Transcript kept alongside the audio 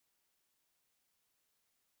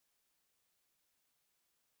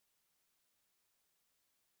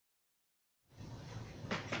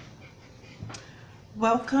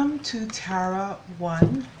Welcome to Tara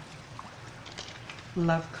One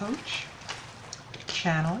Love Coach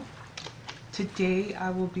channel. Today I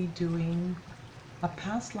will be doing a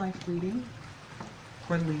past life reading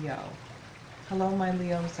for Leo. Hello my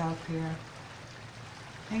Leos out there.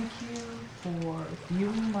 Thank you for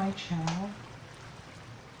viewing my channel.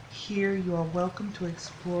 Here you are welcome to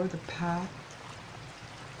explore the path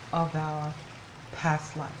of our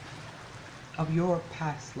past life, of your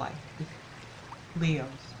past life, Leos.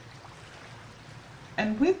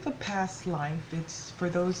 And with the past life, it's for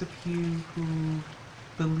those of you who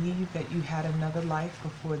believe that you had another life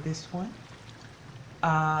before this one.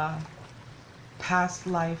 Past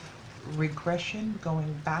life regression,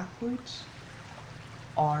 going backwards,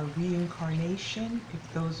 or reincarnation,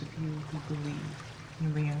 if those of you who believe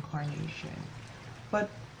in reincarnation. But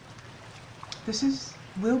this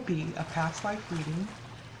will be a past life reading,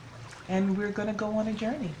 and we're going to go on a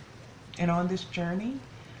journey. And on this journey,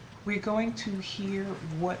 we're going to hear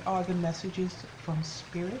what are the messages from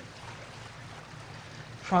Spirit,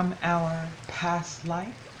 from our past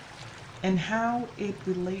life, and how it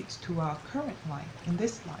relates to our current life, in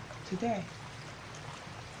this life, today.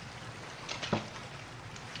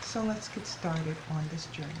 So let's get started on this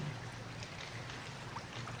journey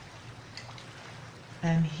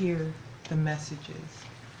and hear the messages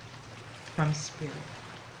from Spirit.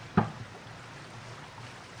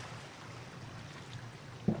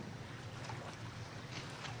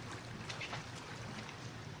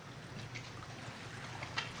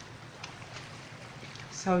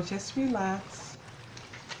 So just relax,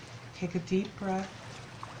 take a deep breath,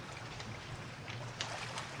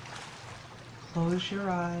 close your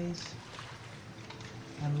eyes,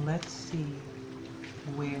 and let's see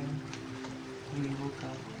where we will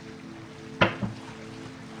go.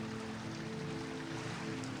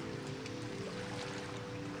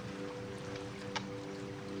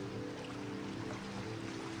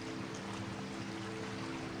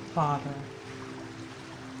 Father,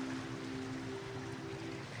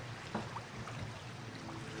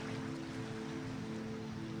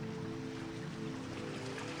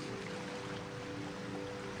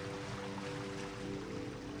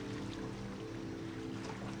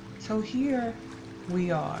 so here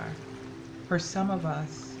we are. For some of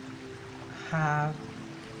us have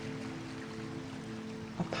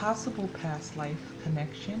a possible past life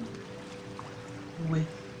connection with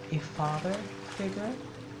a father figure,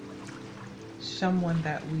 someone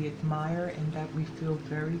that we admire and that we feel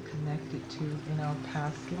very connected to in our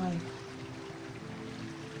past life.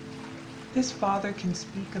 This father can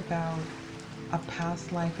speak about a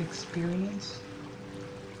past life experience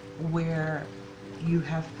where you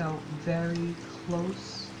have felt very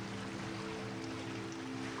close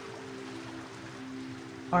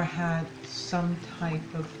or had some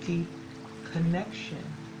type of deep connection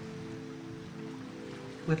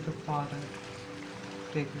with the father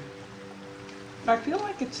figure. But I feel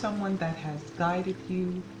like it's someone that has guided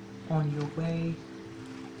you on your way,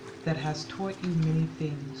 that has taught you many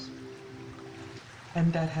things,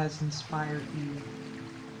 and that has inspired you.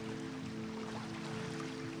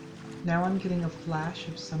 Now I'm getting a flash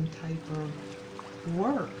of some type of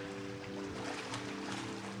work.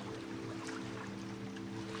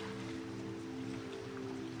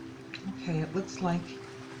 Okay, it looks like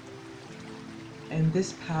in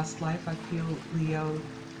this past life, I feel, Leo,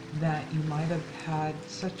 that you might have had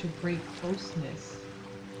such a great closeness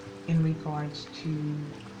in regards to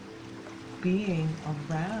being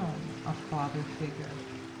around a father figure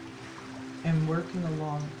and working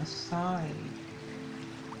alongside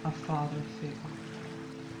a father figure.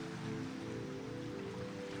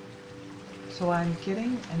 So I'm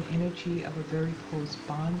getting an energy of a very close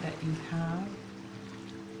bond that you have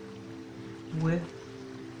with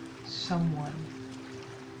someone.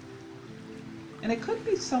 And it could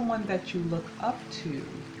be someone that you look up to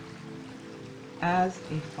as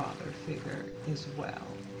a father figure as well,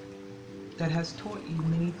 that has taught you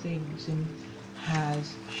many things and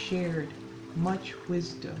has shared much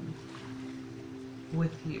wisdom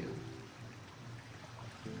with you.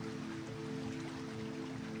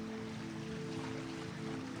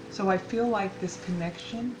 So I feel like this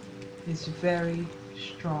connection is very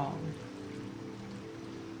strong.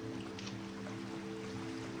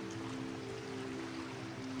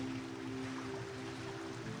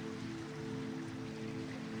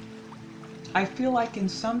 I feel like in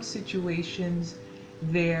some situations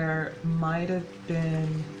there might have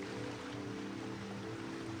been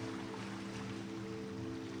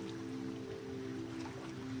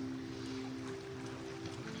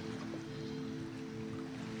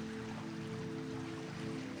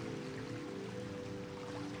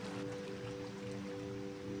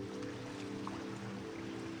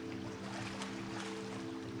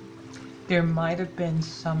there might have been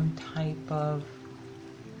some type of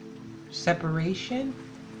separation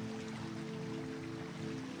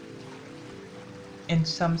in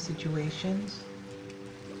some situations,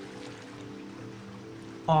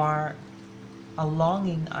 or a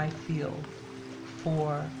longing I feel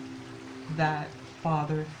for that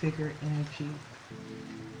father figure energy.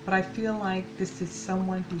 But I feel like this is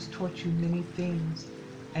someone who's taught you many things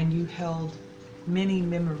and you held many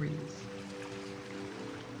memories.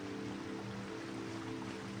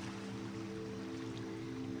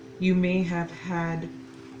 You may have had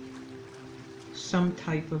some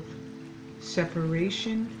type of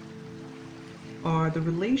separation, or the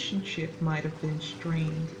relationship might have been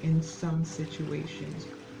strained in some situations.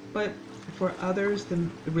 But for others, the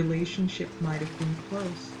relationship might have been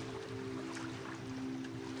close.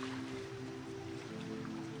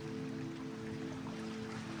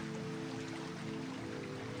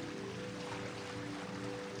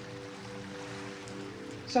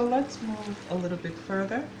 So let's move a little bit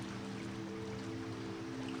further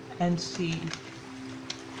and see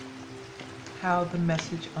how the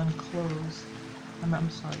message unfold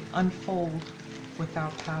with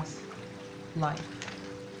our past life.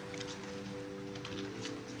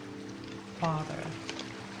 Father.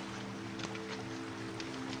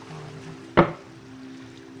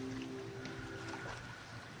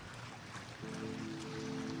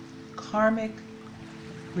 Karmic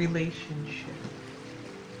relationship.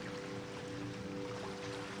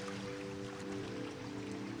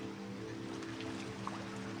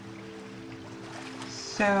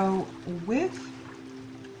 So with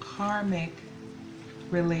karmic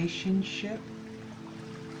relationship,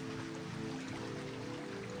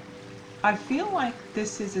 I feel like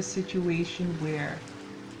this is a situation where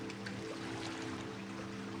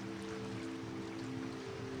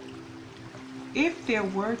if there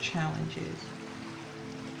were challenges,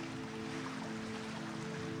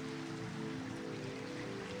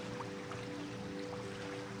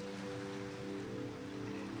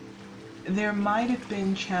 there might have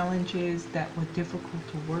been challenges that were difficult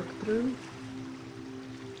to work through.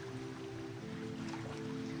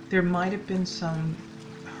 There might have been some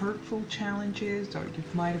hurtful challenges, or you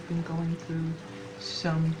might have been going through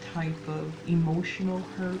some type of emotional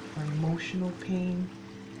hurt or emotional pain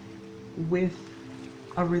with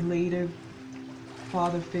a relative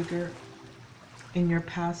father figure in your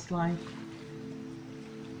past life.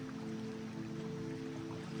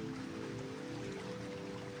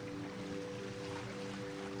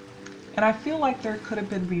 And I feel like there could have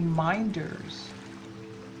been reminders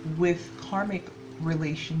with karmic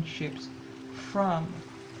relationships from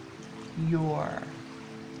your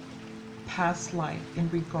past life in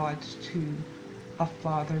regards to a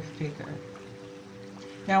father figure.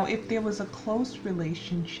 Now, if there was a close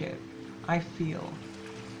relationship, I feel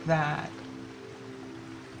that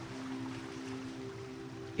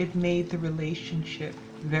it made the relationship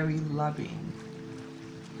very loving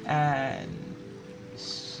and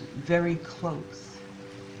very close.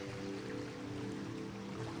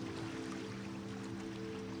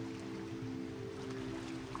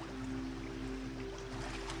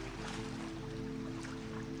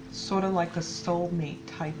 Sort of like a soulmate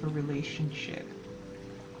type of relationship.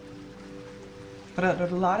 But a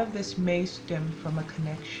lot of this may stem from a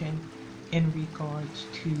connection in regards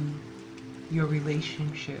to your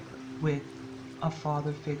relationship with a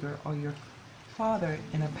father figure or your father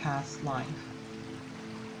in a past life.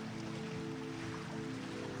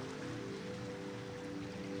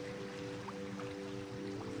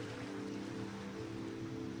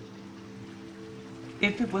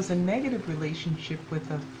 If it was a negative relationship with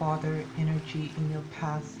a father energy in your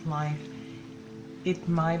past life, it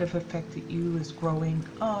might have affected you as growing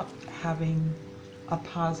up having a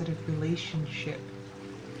positive relationship.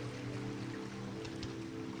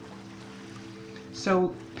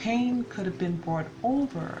 So pain could have been brought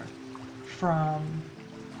over from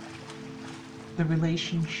the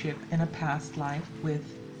relationship in a past life with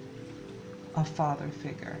a father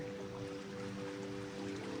figure.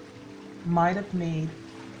 Might have made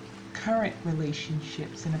current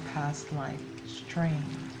relationships in a past life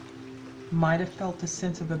strained. Might have felt a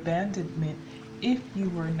sense of abandonment if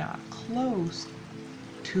you were not close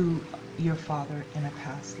to your father in a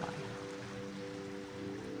past life.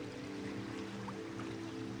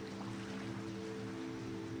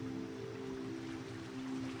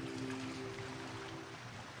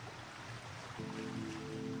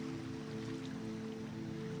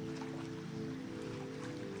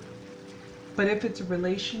 But if it's a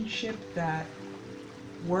relationship that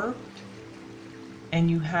worked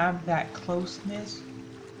and you have that closeness,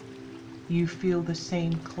 you feel the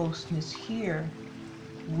same closeness here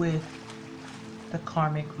with the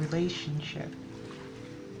karmic relationship.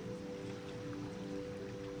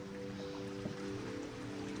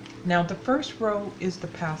 Now the first row is the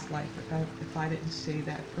past life, if I didn't say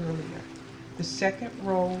that earlier. The second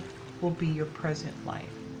row will be your present life.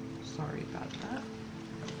 Sorry about that.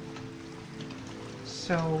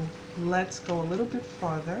 So let's go a little bit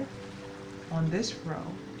farther on this row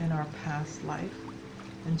in our past life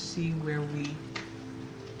and see where we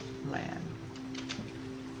land.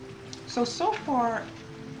 So far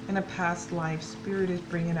in a past life, Spirit is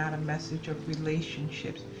bringing out a message of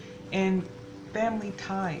relationships and family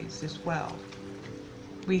ties as well.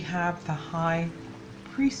 We have the high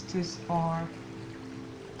priestess or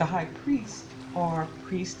the high priest or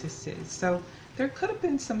priestesses. So there could have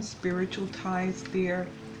been some spiritual ties there,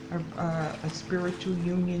 a spiritual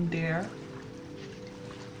union there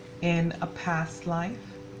in a past life.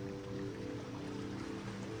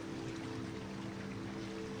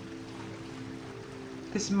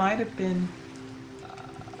 This might have been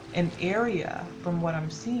an area, from what I'm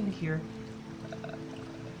seeing here,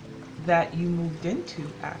 that you moved into,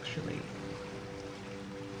 actually.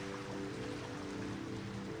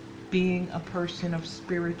 Being a person of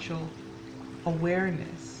spiritual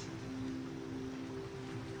awareness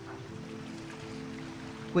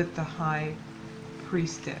with the high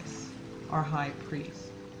priestess or high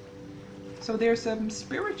priest. So there's some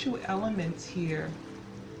spiritual elements here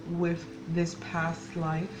with this past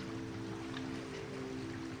life.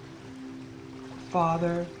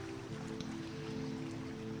 Father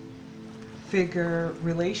figure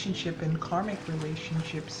relationship and karmic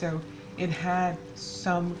relationship. So it had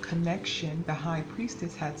some connection. The high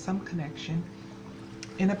priestess had some connection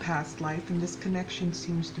in a past life, and this connection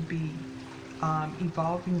seems to be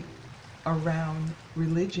evolving around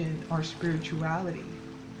religion or spirituality.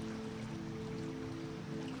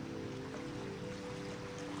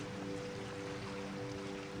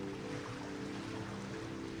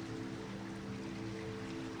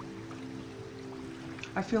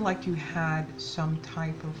 I feel like you had some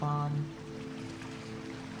type of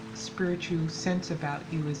spiritual sense about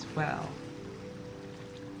you as well.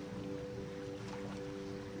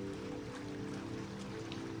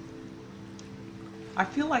 I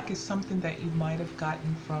feel like it's something that you might have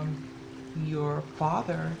gotten from your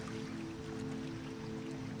father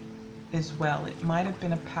as well. It might have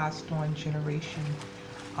been a passed on generation,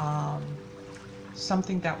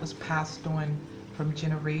 something that was passed on from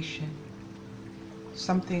generation.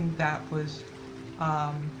 Something that was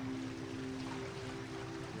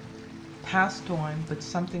passed on, but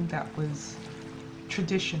something that was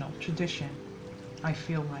tradition, I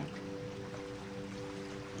feel like.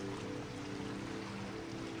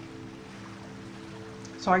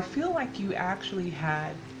 So I feel like you actually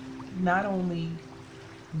had not only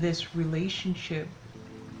this relationship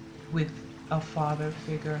with a father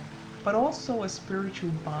figure, but also a spiritual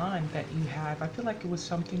bond that you have. I feel like it was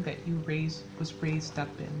something that you was raised up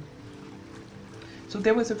in. So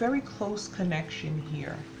there was a very close connection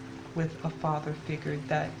here with a father figure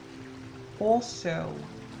that also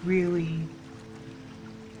really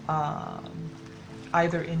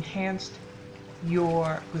either enhanced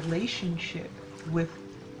your relationship with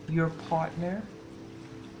your partner,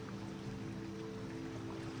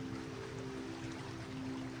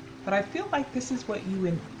 but I feel like this is what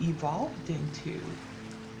you evolved into.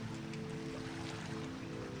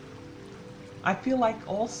 I feel like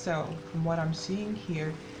also, from what I'm seeing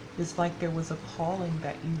here, is like there was a calling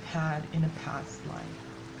that you had in a past life.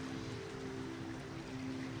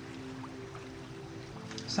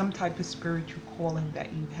 Some type of spiritual calling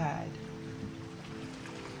that you had.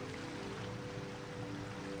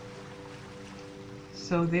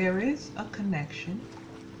 So there is a connection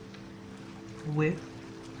with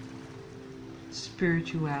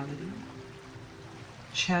spirituality,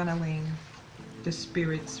 channeling the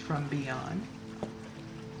spirits from beyond.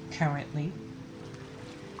 Currently,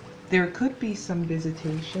 there could be some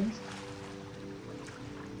visitations.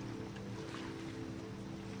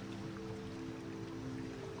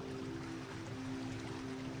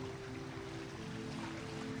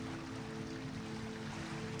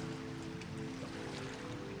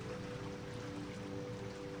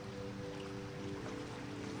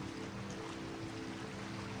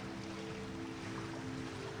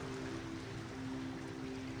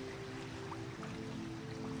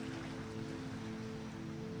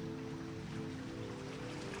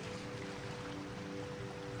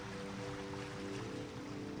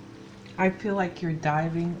 I feel like you're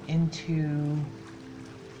diving into,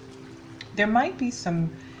 there might be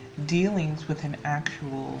some dealings with an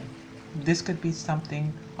actual, this could be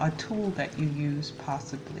something, a tool that you use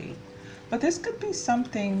possibly, But this could be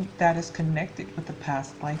something that is connected with the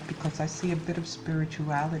past life, because I see a bit of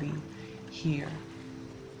spirituality here.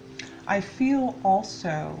 I feel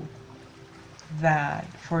also that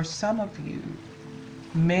for some of you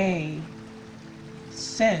may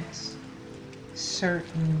sense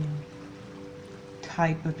certain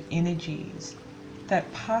type of energies that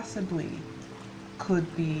possibly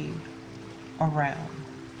could be around.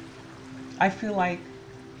 I feel like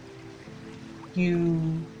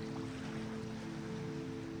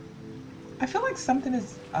something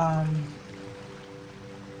is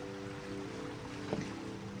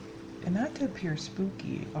and not to appear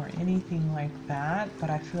spooky or anything like that, but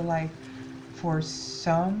I feel like for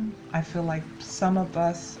some, I feel like some of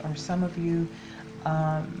us or some of you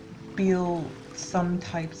feel some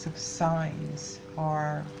types of signs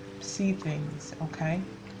or see things, okay,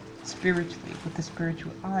 spiritually, with the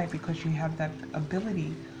spiritual eye, because you have that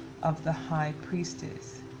ability of the high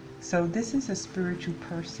priestess. So this is a spiritual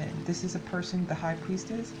person. This is a person, the high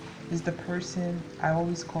priestess is the person, I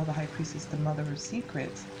always call the high priestess the mother of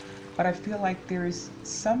secrets. But I feel like there is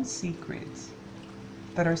some secrets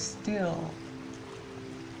that are still,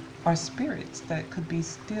 are spirits that could be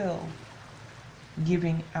still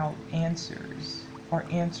giving out answers or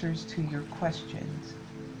answers to your questions.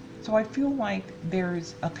 So I feel like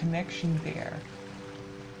there's a connection there,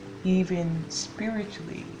 even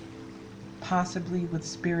spiritually, possibly with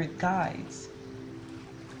spirit guides.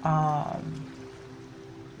 But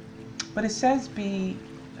it says be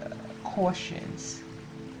cautious,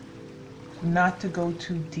 not to go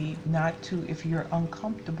too deep, not to, if you're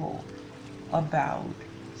uncomfortable about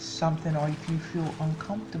something or if you feel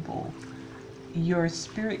uncomfortable, your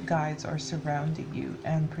spirit guides are surrounding you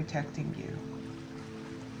and protecting you.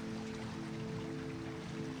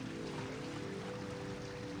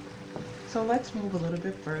 So let's move a little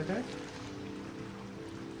bit further.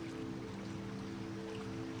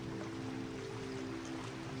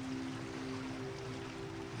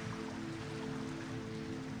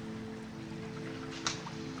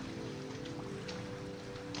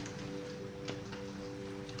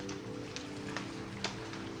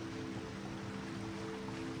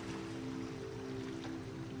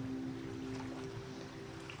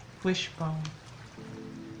 Wishbone.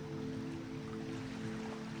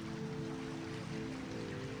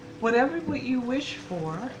 Whatever what you wish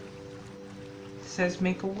for, says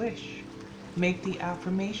make a wish. Make the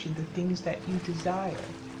affirmation, the things that you desire.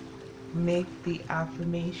 Make the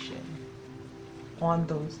affirmation on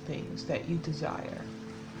those things that you desire.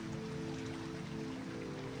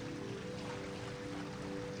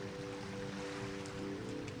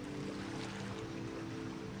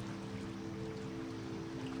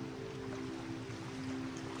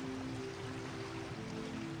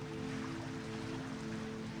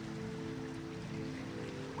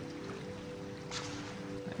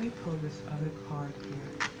 Let me pull this other card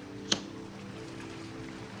here.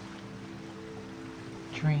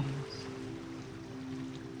 Dreams.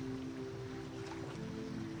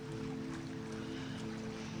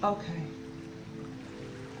 Okay.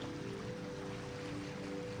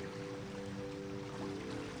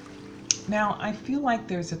 Now, I feel like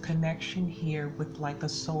there's a connection here with like a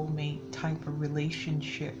soulmate type of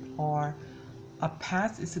relationship, or a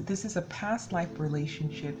past, this is a past life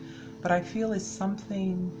relationship, but I feel it's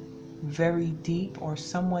something very deep, or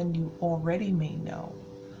someone you already may know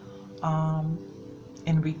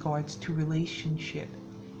in regards to relationship,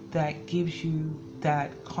 that gives you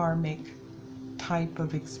that karmic type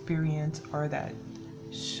of experience, or that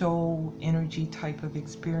soul energy type of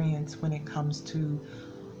experience when it comes to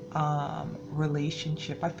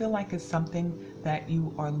relationship. I feel like it's something that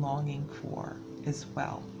you are longing for as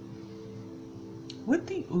well. With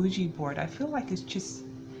the Ouija board, I feel like it's just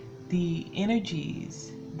the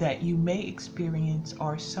energies that you may experience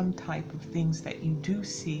are some type of things that you do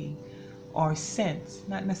see or sense,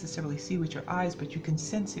 not necessarily see with your eyes, but you can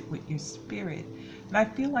sense it with your spirit. And I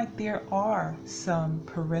feel like there are some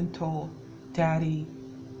parental daddy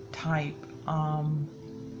type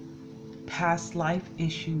past life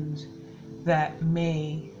issues that you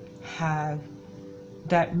may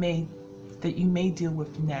deal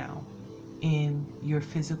with now in your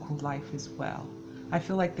physical life as well. I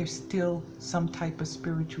feel like there's still some type of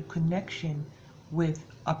spiritual connection with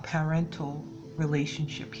a parental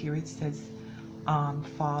relationship. Here it says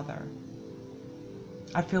father.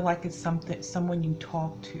 I feel like it's someone you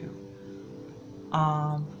talk to.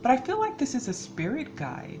 But I feel like this is a spirit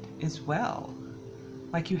guide as well.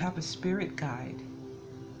 Like you have a spirit guide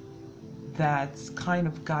that's kind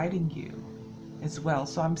of guiding you as well.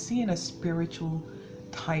 So I'm seeing a spiritual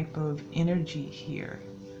type of energy here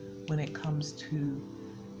when it comes to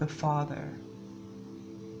the Father.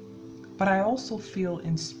 But I also feel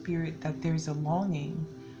in spirit that there's a longing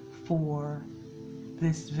for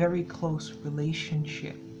this very close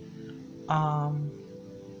relationship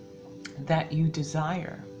that you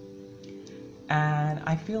desire. And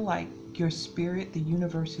I feel like your spirit, the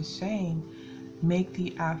universe is saying, make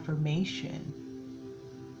the affirmation,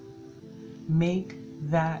 make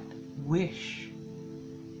that wish,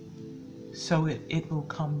 so it will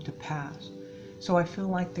come to pass. So I feel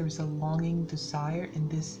like there's a longing desire, and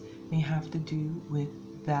this may have to do with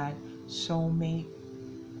that soulmate,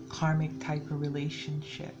 karmic type of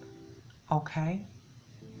relationship. Okay?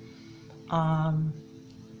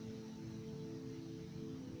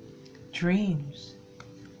 Dreams,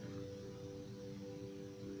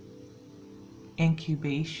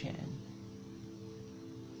 incubation,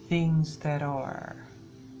 things that are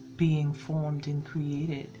being formed and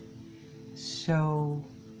created. So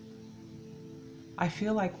I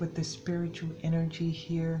feel like with the spiritual energy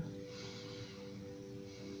here,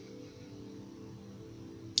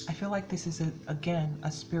 I feel like this is, again,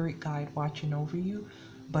 a spirit guide watching over you,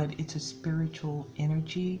 but it's a spiritual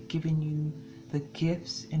energy giving you the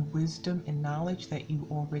gifts and wisdom and knowledge that you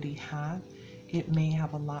already have. It may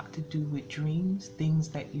have a lot to do with dreams, things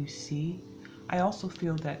that you see. I also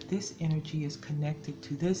feel that this energy is connected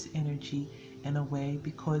to this energy in a way,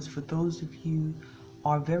 because for those of you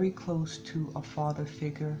are very close to a father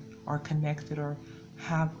figure, are connected or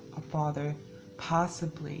have a father,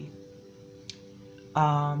 possibly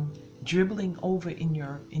dribbling over in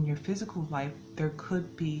your physical life, there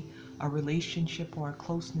could be a relationship or a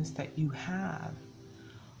closeness that you have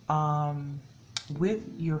with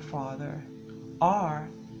your father, or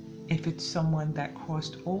if it's someone that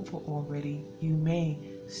crossed over already, you may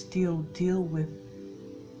still deal with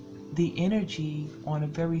the energy on a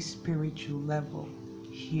very spiritual level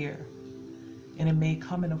here, and it may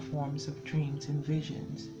come in the forms of dreams and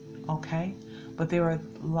visions. Okay, but there are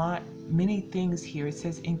many things here. It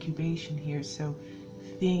says incubation here, so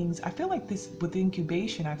things, I feel like this with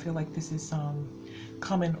incubation, I feel like this is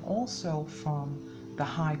coming also from the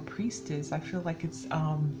high priestess. I feel like it's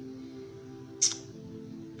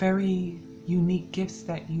very unique gifts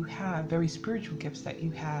that you have, very spiritual gifts that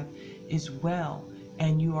you have as well,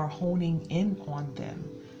 and you are honing in on them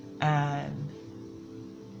and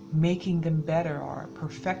making them better, or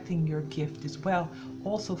perfecting your gift as well.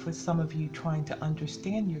 Also, for some of you, trying to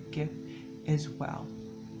understand your gift as well.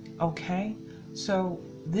 Okay, so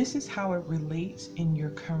this is how it relates in your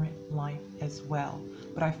current life as well.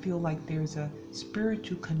 But I feel like there's a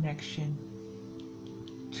spiritual connection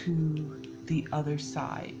to the other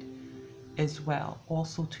side as well,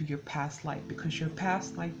 also to your past life, because your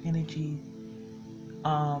past life energy,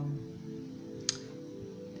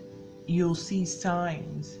 you'll see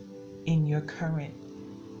signs in your current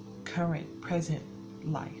present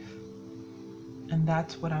life, and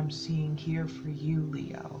that's what I'm seeing here for you,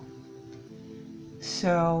 Leo.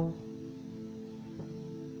 So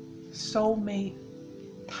soulmate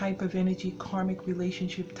type of energy, karmic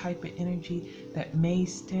relationship type of energy, that may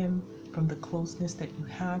stem from the closeness that you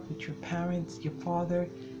have with your parents, your father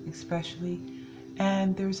especially.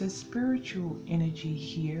 And there's a spiritual energy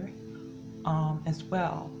here as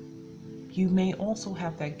well. You may also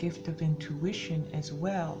have that gift of intuition as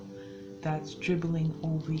well, that's dribbling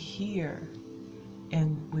over here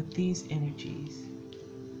and with these energies.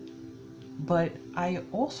 But I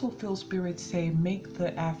also feel Spirit say make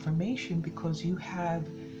the affirmation, because you have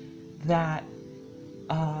that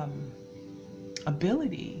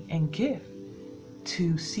ability and gift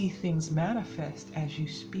to see things manifest as you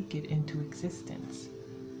speak it into existence.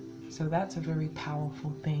 So that's a very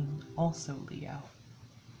powerful thing also, Leo.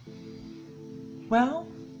 Well,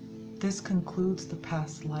 this concludes the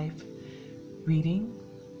past life reading.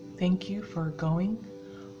 Thank you for going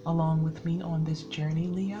along with me on this journey,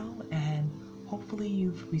 Leo, and hopefully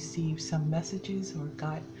you've received some messages or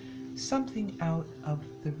got something out of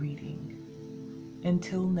the reading.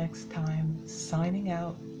 Until next time, signing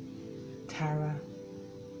out, Tara.